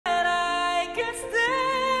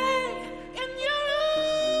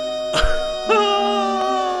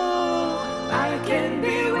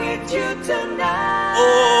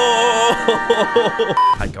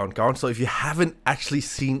Hi kawan-kawan, so if you haven't actually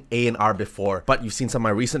seen A&R before, but you've seen some of my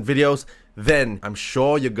recent videos, then I'm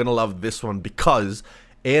sure you're gonna love this one because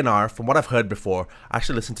A&R, from what I've heard before, I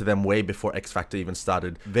actually listened to them way before X Factor even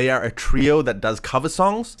started. They are a trio that does cover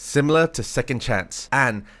songs similar to Second Chance,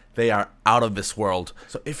 and they are out of this world.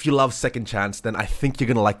 So if you love Second Chance, then I think you're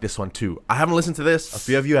gonna like this one too. I haven't listened to this. A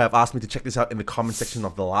few of you have asked me to check this out in the comment section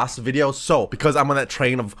of the last video. So because I'm on that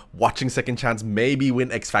train of watching Second Chance maybe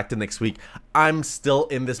win X Factor next week, I'm still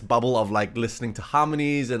in this bubble of like listening to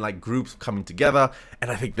harmonies and like groups coming together.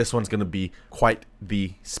 And I think this one's gonna be quite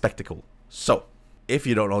the spectacle. So if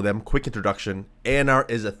you don't know them, quick introduction. A&R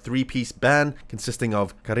is a three-piece band consisting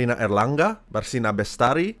of Karina Erlangga, Barsena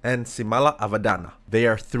Besthandi, and Simhala Avadana. They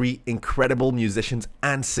are three incredible musicians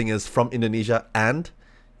and singers from Indonesia, and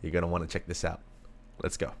you're gonna want to check this out.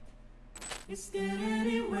 Let's go. Is there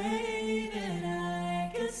any way that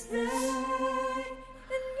I can stay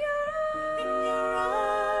in your arms?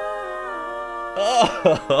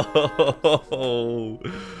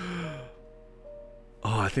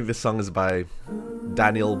 Oh, I think this song is by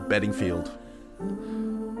Daniel Bedingfield.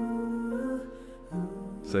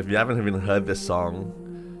 So if you haven't even heard this song,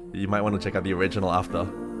 you might want to check out the original after.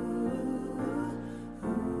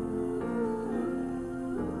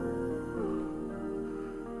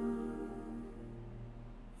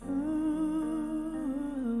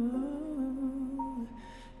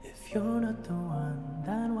 If you're not the one,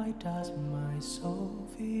 then why does my soul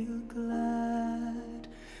feel glad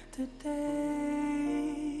today?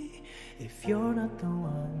 If you're not the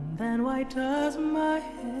one, then why does my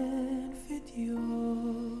hand fit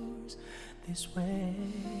yours this way?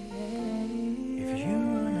 If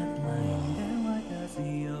you're not mine, then why does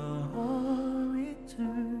your heart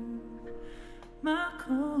return my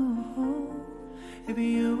call? If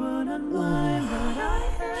you were not mine, but I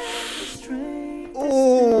had the strength.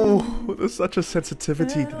 Oh, there's such a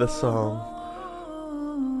sensitivity to the song.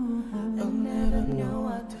 I'll never know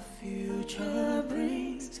what the future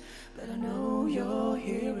brings, but I know you're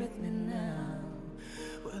here with me now.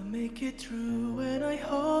 We'll make it through, and I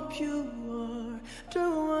hope you are the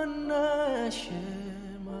one I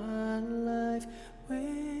share my life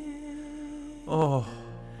with. Oh,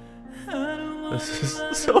 this is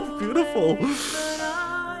so beautiful.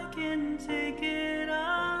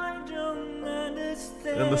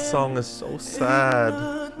 And the song is so sad.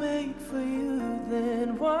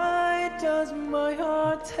 Then why does my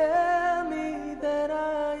heart tell me that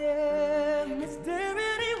I am? Is there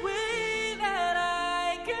any way that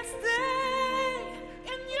I can stay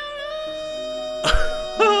in your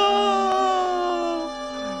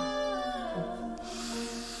arms?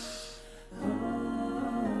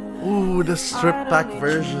 Ooh, the stripped back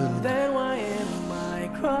version. Then why am I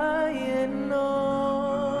crying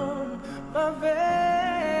on my bed?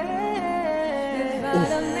 If I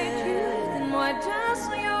don't need you, then why does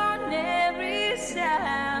your name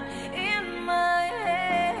resound in my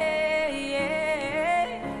head?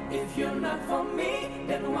 If you're not for me,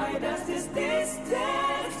 then why does this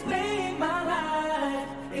distance make my life?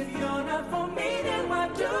 If you're not for me, then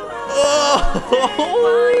what do I do?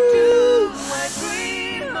 Why do I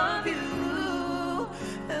dream of you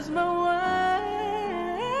as my wife?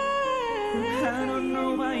 I don't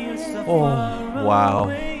know why you're so far wow.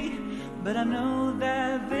 away, but I know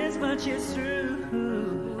that this much is true.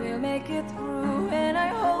 We'll make it through, and I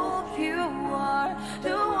hope you are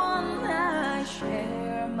the one I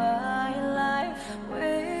share my life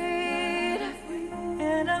with.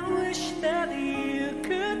 And I wish that you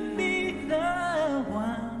could be the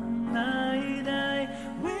one I die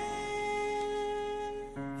with.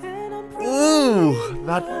 And I'm Ooh,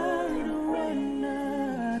 that.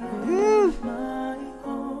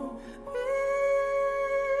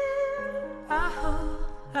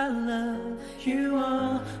 I love you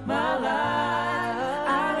all my life.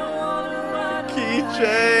 I don't wanna run Key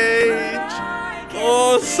change.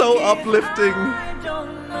 Oh, so uplifting. I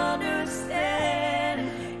don't understand.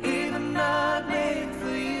 Even not made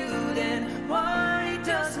for you, then why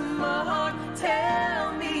does my heart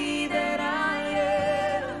tell me that I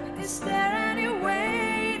am? Is there any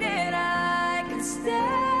way that I can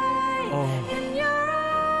stay in your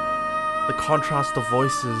arms? The contrast of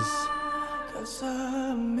voices. 'Cause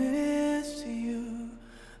I miss you,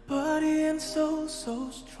 body and soul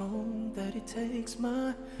so strong that it takes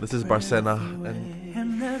my. This is Barsena,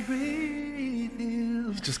 and I breathe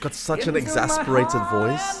you. he's just got such an exasperated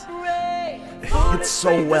voice. It It hits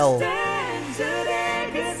so well. Today,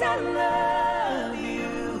 'cause I love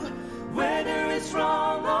you, whether it's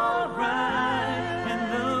wrong or right.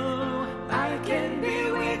 And though I can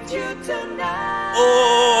be with you tonight. Oh.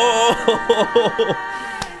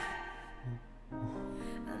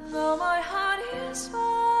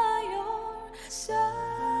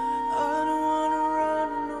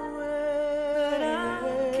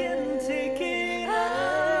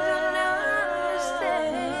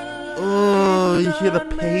 hear the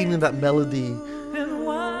pain in that melody. Then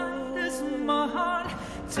why does my heart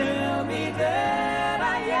tell me that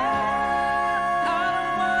I am? I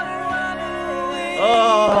don't wanna run away.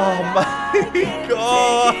 Oh my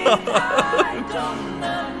God. I don't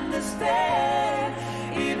understand.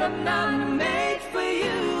 Even I'm made for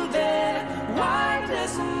you. Then why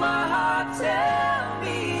does my heart tell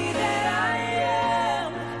me that I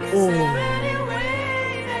am? Is there any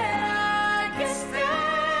way that I can stay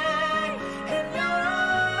in your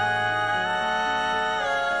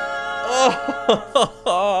arms?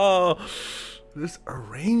 Oh, this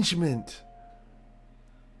arrangement.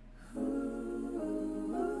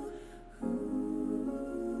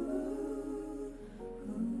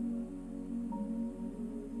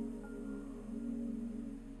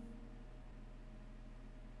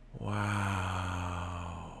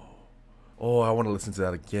 Wow. Oh, I want to listen to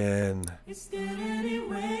that again. Is there any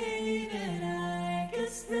way that I can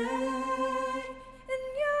stay in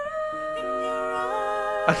your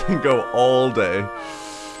arms? I can go all day.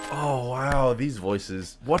 Oh wow, these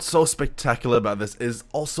voices. What's so spectacular about this is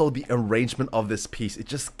also the arrangement of this piece. It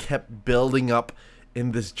just kept building up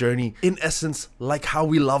in this journey. In essence, like how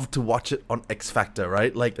we love to watch it on X Factor,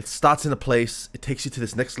 right? Like it starts in a place, it takes you to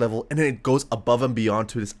this next level, and then it goes above and beyond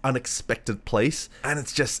to this unexpected place, and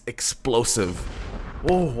it's just explosive.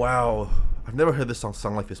 Oh wow, I've never heard this song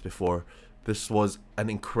sung like this before. This was an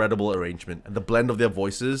incredible arrangement, and the blend of their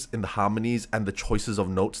voices in the harmonies and the choices of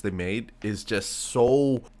notes they made is just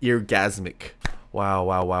so eargasmic. Wow,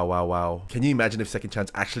 wow, wow, wow, wow. Can you imagine if Second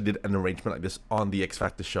Chance actually did an arrangement like this on the X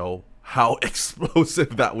Factor show? How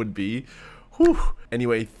explosive that would be. Whew.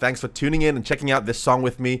 Anyway, thanks for tuning in and checking out this song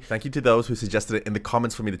with me. Thank you to those who suggested it in the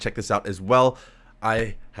comments for me to check this out as well.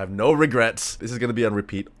 I have no regrets. This is going to be on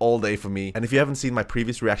repeat all day for me. And if you haven't seen my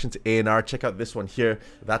previous reaction to A&R, check out this one here.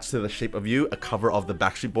 That's To the Shape of You, a cover of the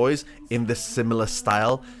Backstreet Boys in this similar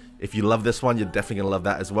style. If you love this one, you're definitely going to love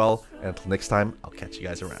that as well. And until next time, I'll catch you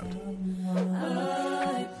guys around.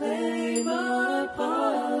 I play my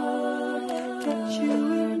part. Get you